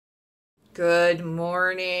Good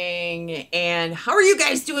morning. And how are you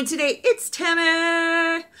guys doing today? It's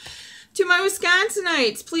Tammy. To my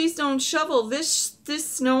Wisconsinites, please don't shovel. This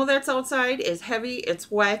snow that's outside is heavy, it's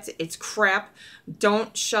wet, it's crap.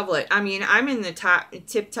 Don't shovel it. I mean, I'm in the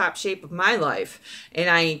tip-top shape of my life, and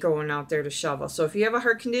I ain't going out there to shovel. So if you have a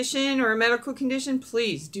heart condition or a medical condition,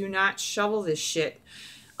 please do not shovel this shit.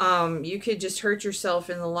 You could just hurt yourself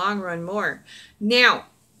in the long run more. Now,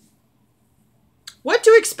 what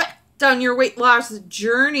to expect on your weight loss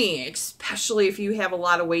journey, especially if you have a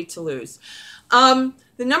lot of weight to lose.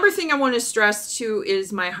 The number thing I want to stress too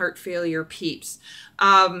is my heart failure peeps.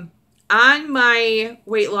 On my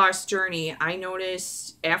weight loss journey, I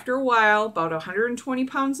noticed after a while, about 120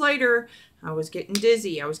 pounds later, I was getting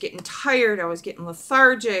dizzy, I was getting tired, I was getting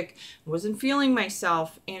lethargic, I wasn't feeling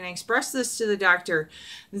myself, and I expressed this to the doctor.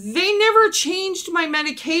 They never changed my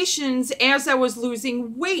medications as I was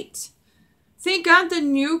losing weight. Thank God the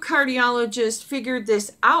new cardiologist figured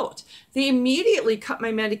this out. They immediately cut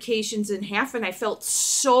my medications in half and I felt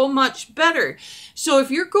so much better. So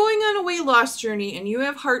if you're going on a weight loss journey and you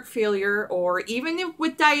have heart failure, or even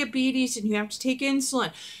with diabetes and you have to take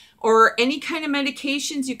insulin or any kind of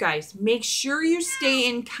medications, you guys, make sure you stay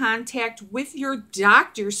in contact with your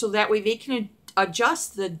doctor so that way they can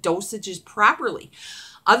adjust the dosages properly.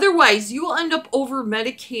 Otherwise, you will end up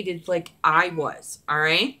over-medicated like I was, all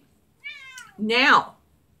right? Now,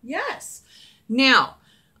 yes. Now,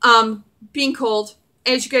 being cold,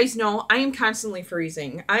 as you guys know, I am constantly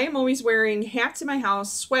freezing. I am always wearing hats in my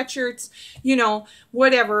house, sweatshirts, you know,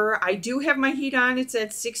 whatever. I do have my heat on. It's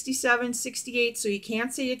at 67, 68, so you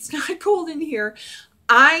can't say it's not cold in here.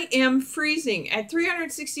 I am freezing. At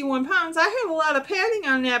 361 pounds, I had a lot of padding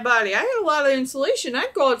on that body. I had a lot of insulation.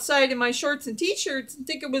 I'd go outside in my shorts and t-shirts and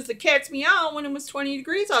think it was the cat's meow when it was 20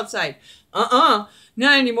 degrees outside. Not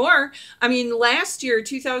anymore. I mean, last year,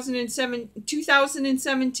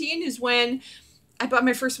 2017 is when I bought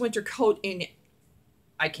my first winter coat in,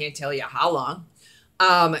 I can't tell you how long.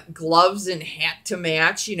 Gloves and hat to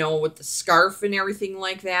match, you know, with the scarf and everything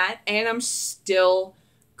like that. And I'm still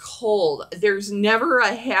cold. There's never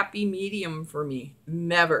a happy medium for me.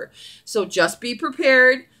 Never. So just be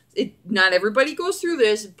prepared. Not everybody goes through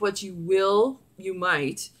this, but you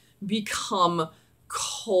might become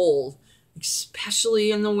cold, especially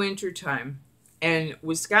in the wintertime. And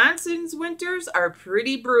Wisconsin's winters are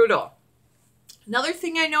pretty brutal. Another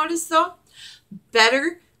thing I noticed though,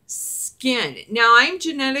 better skin. Now I'm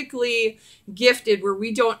genetically gifted where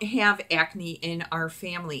we don't have acne in our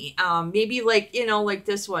family. Maybe like, you know, like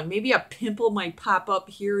this one, maybe a pimple might pop up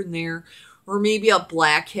here and there, or maybe a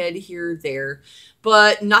blackhead here or there,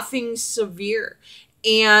 but nothing severe.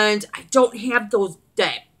 And I don't have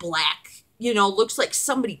that black, you know, looks like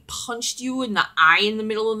somebody punched you in the eye in the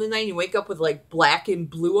middle of the night and you wake up with like black and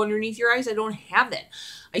blue underneath your eyes. I don't have that.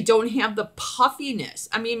 I don't have the puffiness.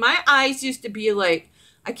 I mean, my eyes used to be like,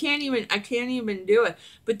 I can't even do it.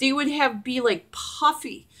 But they would be like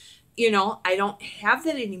puffy. You know, I don't have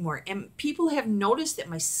that anymore. And people have noticed that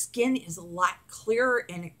my skin is a lot clearer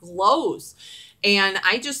and it glows. And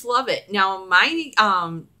I just love it. Now, my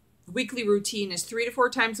weekly routine is 3 to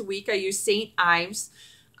 4 times a week. I use St. Ives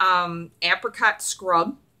apricot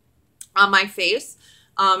scrub on my face.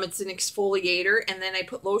 It's an exfoliator, and then I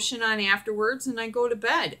put lotion on afterwards and I go to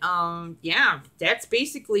bed. Yeah, that's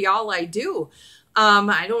basically all I do.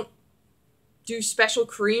 I don't do special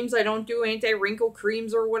creams. I don't do anti-wrinkle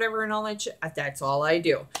creams or whatever and all that shit. That's all I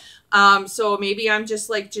do. So maybe I'm just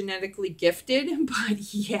like genetically gifted,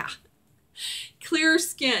 but yeah. Clear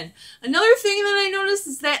skin. Another thing that I noticed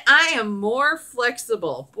is that I am more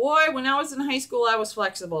flexible. Boy, when I was in high school, I was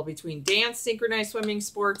flexible between dance, synchronized swimming,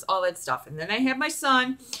 sports, all that stuff. And then I had my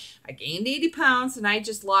son. I gained 80 pounds and I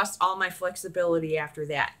just lost all my flexibility after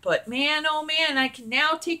that. But man, oh man, I can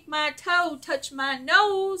now take my toe, touch my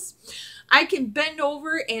nose. I can bend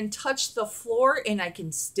over and touch the floor and I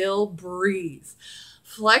can still breathe.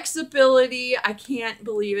 Flexibility, I can't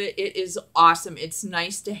believe it. It is awesome. It's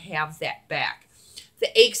nice to have that back. The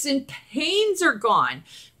aches and pains are gone.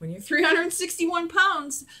 When you're 361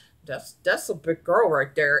 pounds, that's a big girl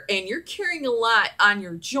right there. And you're carrying a lot on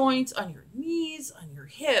your joints, on your knees, on your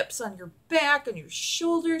hips, on your back, on your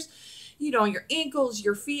shoulders, you know, your ankles,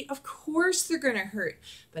 your feet. Of course they're going to hurt.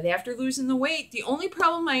 But after losing the weight, the only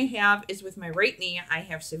problem I have is with my right knee. I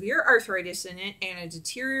have severe arthritis in it and a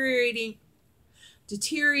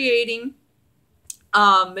deteriorating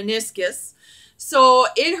meniscus. So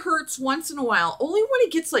it hurts once in a while, only when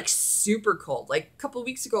it gets like super cold. Like a couple of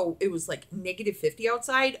weeks ago, it was like -50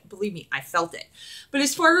 outside. Believe me, I felt it. But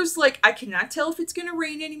as far as like, I cannot tell if it's going to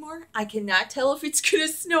rain anymore. I cannot tell if it's going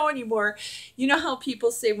to snow anymore. You know how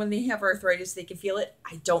people say when they have arthritis, they can feel it?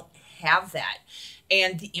 I don't have that.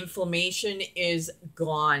 And the inflammation is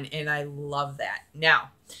gone. And I love that.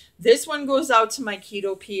 Now, this one goes out to my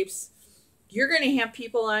keto peeps. You're going to have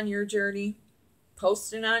people on your journey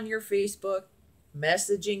posting on your Facebook,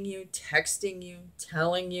 messaging you, texting you,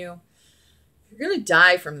 telling you, you're going to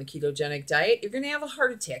die from the ketogenic diet. You're going to have a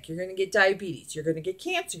heart attack. You're going to get diabetes. You're going to get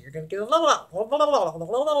cancer. You're going to get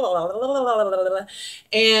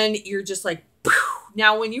and you're just like, phew.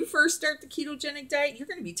 Now, when you first start the ketogenic diet, you're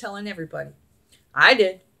going to be telling everybody. I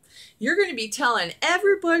did. You're going to be telling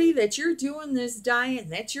everybody that you're doing this diet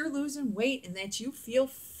and that you're losing weight and that you feel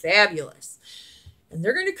fabulous. And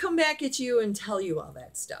they're going to come back at you and tell you all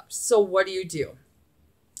that stuff. So what do? You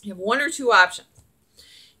have one or two options.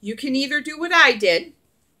 You can either do what I did,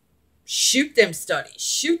 shoot them studies,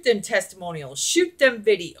 shoot them testimonials, shoot them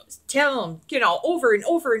videos, tell them, over and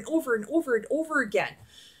over and over and over and over again,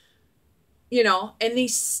 and they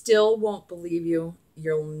still won't believe you.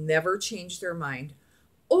 You'll never change their mind.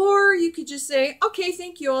 Or you could just say, okay,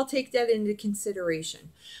 thank you. I'll take that into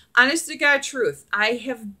consideration. Honest to God truth, I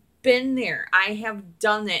have been there. I have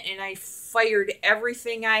done that, and I fired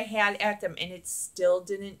everything I had at them, and it still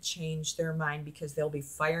didn't change their mind because they'll be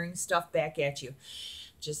firing stuff back at you.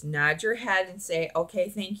 Just nod your head and say, okay,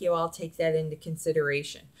 thank you. I'll take that into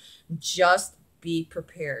consideration. Just be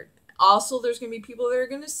prepared. Also, there's going to be people that are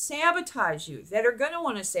going to sabotage you, that are going to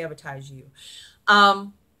want to sabotage you.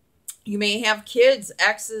 You may have kids,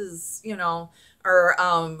 exes, or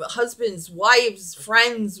husbands, wives,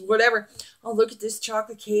 friends, whatever. Oh, look at this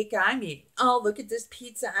chocolate cake I'm eating. Oh, look at this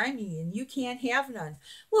pizza I'm eating. You can't have none.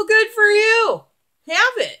 Well, good for you.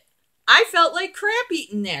 Have it. I felt like crap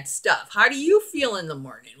eating that stuff. How do you feel in the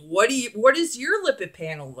morning? What does your lipid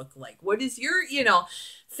panel look like? What does your,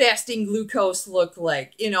 fasting glucose look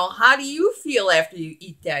like? How do you feel after you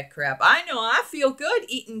eat that crap? I know I feel good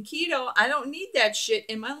eating keto. I don't need that shit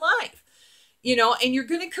in my life. And you're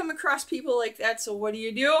going to come across people like that. So what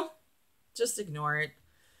do? Just ignore it.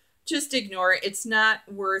 Just ignore it. It's not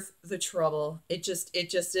worth the trouble. It just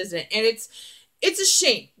isn't. And it's a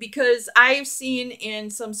shame because I've seen in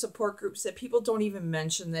some support groups that people don't even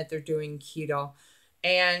mention that they're doing keto.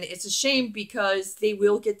 And it's a shame because they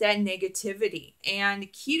will get that negativity.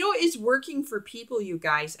 And keto is working for people, you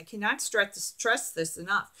guys. I cannot stress this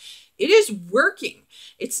enough. It is working.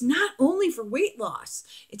 It's not only for weight loss.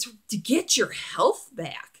 It's to get your health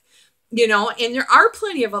back. And there are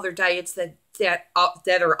plenty of other diets that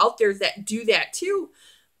are out there that do that too.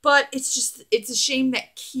 But it's a shame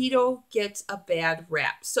that keto gets a bad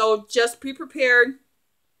rap. So just be prepared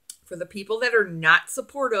for the people that are not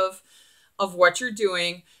supportive of what you're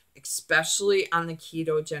doing, especially on the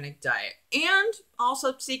ketogenic diet. And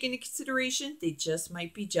also take into consideration, they just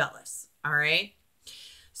might be jealous. All right.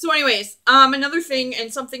 So anyways, another thing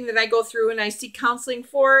and something that I go through and I seek counseling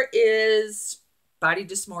for is body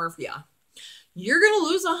dysmorphia. You're going to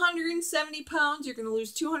lose 170 pounds. You're going to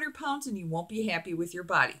lose 200 pounds and you won't be happy with your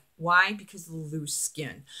body. Why? Because of the loose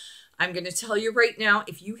skin. I'm going to tell you right now,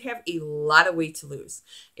 if you have a lot of weight to lose,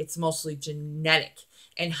 it's mostly genetic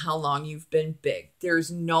and how long you've been big. There's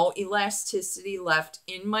no elasticity left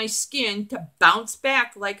in my skin to bounce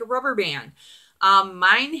back like a rubber band.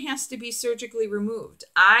 Mine has to be surgically removed.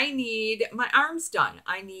 I need my arms done.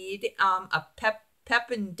 I need a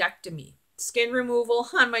pependectomy, skin removal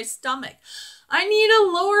on my stomach. I need a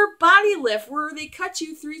lower body lift where they cut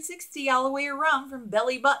you 360 all the way around from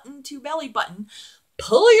belly button to belly button,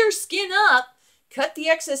 pull your skin up, cut the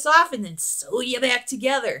excess off, and then sew you back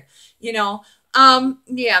together.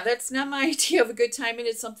 Yeah, that's not my idea of a good time, and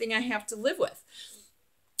it's something I have to live with.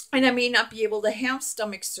 And I may not be able to have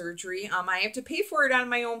stomach surgery. I have to pay for it out of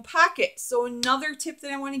my own pocket. So another tip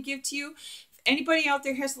that I want to give to you, if anybody out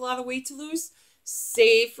there has a lot of weight to lose,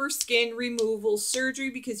 save for skin removal surgery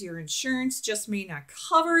because your insurance just may not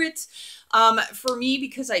cover it. For me,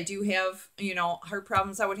 because I do have, heart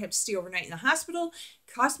problems, I would have to stay overnight in the hospital.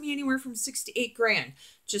 It cost me anywhere from $6,000 to $8,000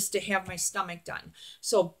 just to have my stomach done.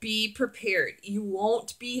 So be prepared. You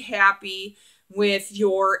won't be happy with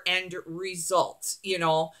your end result.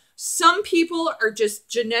 Some people are just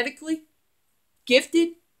genetically gifted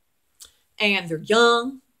and they're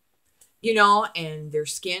young, and their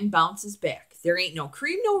skin bounces back. There ain't no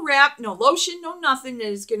cream, no wrap, no lotion, no nothing that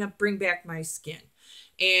is going to bring back my skin.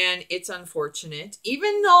 And it's unfortunate.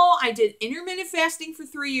 Even though I did intermittent fasting for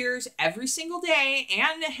 3 years every single day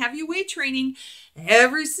and heavy weight training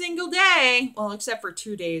every single day, well, except for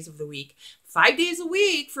 2 days of the week, 5 days a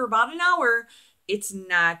week for about an hour, it's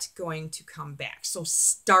not going to come back. So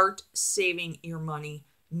start saving your money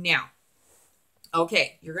now.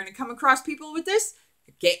 Okay, you're going to come across people with this.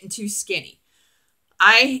 You're getting too skinny.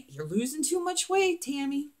 You're losing too much weight,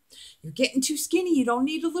 Tammy. You're getting too skinny. You don't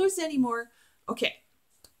need to lose anymore. Okay.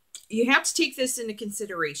 You have to take this into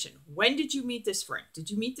consideration. When did you meet this friend? Did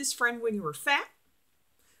you meet this friend when you were fat?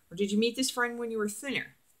 Or did you meet this friend when you were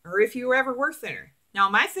thinner? Or if you ever were thinner? Now,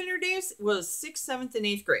 my thinner days was 6th, 7th, and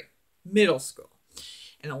 8th grade, middle school.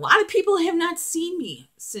 And a lot of people have not seen me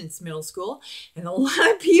since middle school. And a lot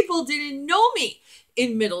of people didn't know me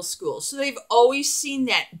in middle school. So they've always seen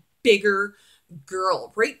that bigger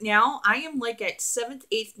girl. Right now, I am like at 7th,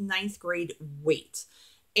 8th, 9th grade weight.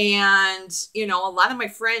 And, you know, a lot of my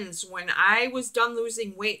friends, when I was done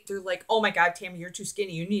losing weight, they're like, oh my God, Tammy, you're too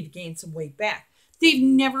skinny. You need to gain some weight back. They've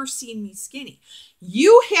never seen me skinny.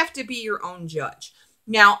 You have to be your own judge.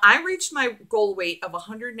 Now, I reached my goal weight of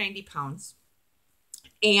 190 pounds,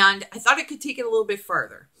 and I thought I could take it a little bit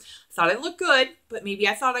farther. I thought it looked good, but maybe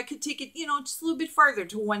I thought I could take it, you know, just a little bit farther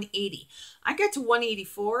to 180. I got to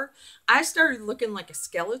 184. I started looking like a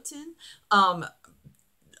skeleton.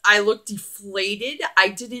 I looked deflated. I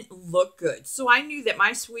didn't look good. So I knew that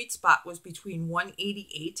my sweet spot was between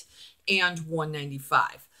 188 and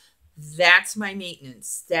 195. That's my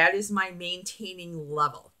maintenance. That is my maintaining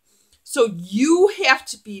level. So you have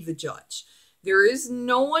to be the judge. There is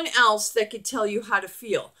no one else that could tell you how to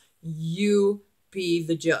feel. You be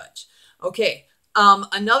the judge. Okay.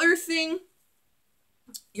 Another thing,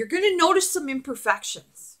 you're going to notice some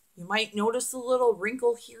imperfections. You might notice a little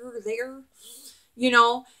wrinkle here or there. You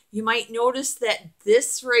know, you might notice that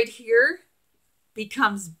this right here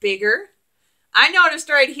becomes bigger. I noticed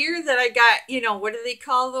right here that I got, you know, what do they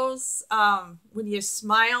call those when you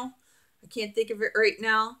smile? I can't think of it right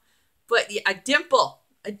now. But yeah, a dimple.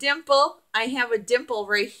 A dimple. I have a dimple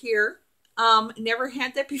right here. Never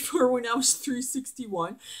had that before when I was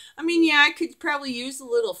 361. I mean, yeah, I could probably use a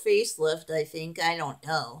little facelift, I think. I don't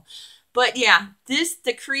know. But yeah,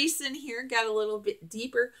 the crease in here got a little bit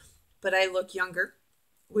deeper. But I look younger,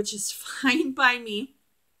 which is fine by me.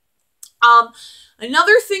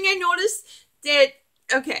 Another thing I noticed that,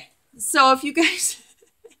 okay, so if you guys,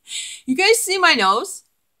 you guys see my nose,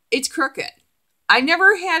 it's crooked. I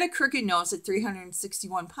never had a crooked nose at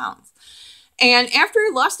 361 pounds. And after I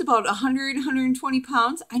lost about 100, 120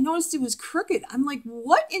 pounds, I noticed it was crooked. I'm like,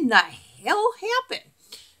 what in the hell happened?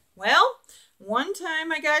 Well, one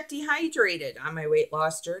time I got dehydrated on my weight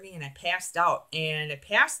loss journey and I passed out.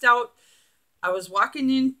 I was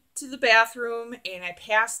walking into the bathroom and I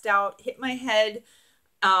passed out, hit my head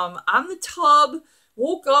on the tub,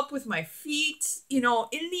 woke up with my feet, you know,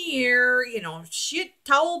 in the air, you know,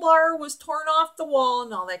 towel bar was torn off the wall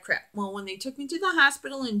and all that crap. Well, when they took me to the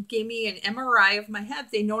hospital and gave me an MRI of my head,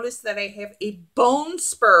 they noticed that I have a bone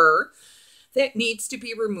spur that needs to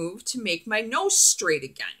be removed to make my nose straight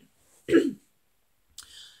again.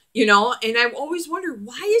 You know, and I've always wondered,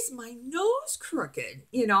 why is my nose crooked?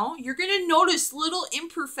 You know, you're going to notice little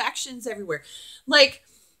imperfections everywhere. Like,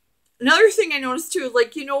 another thing I noticed too,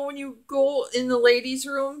 like, you know, when you go in the ladies'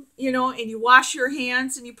 room, you know, and you wash your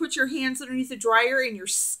hands and you put your hands underneath the dryer and your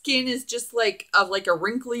skin is just like a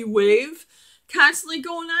wrinkly wave constantly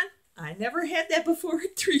going on. I never had that before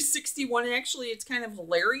at 361. Actually, it's kind of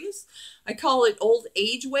hilarious. I call it old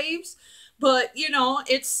age waves. But, you know,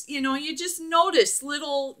 it's, you know, you just notice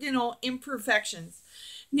little, you know, imperfections.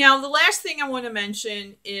 Now, the last thing I want to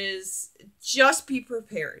mention is just be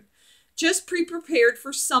prepared. Just be prepared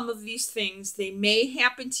for some of these things. They may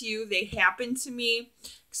happen to you. They happen to me,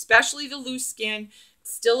 especially the loose skin.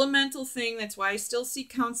 It's still a mental thing. That's why I still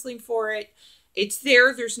seek counseling for it. It's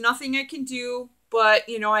there. There's nothing I can do. But,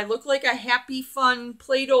 you know, I look like a happy, fun,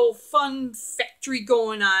 Play-Doh fun factory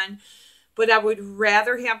going on. But I would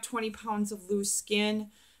rather have 20 pounds of loose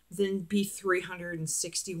skin than be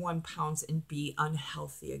 361 pounds and be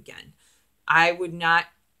unhealthy again. I would not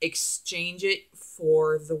exchange it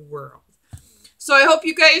for the world. So I hope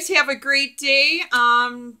you guys have a great day.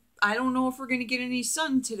 I don't know if we're going to get any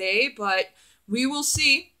sun today, but we will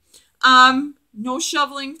see. No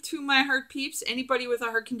shoveling to my heart peeps. Anybody with a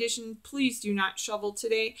heart condition, please do not shovel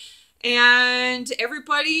today. And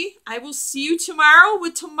everybody, I will see you tomorrow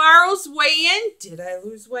with tomorrow's weigh-in. Did I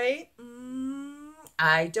lose weight?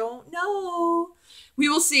 I don't know. We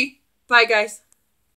will see. Bye, guys.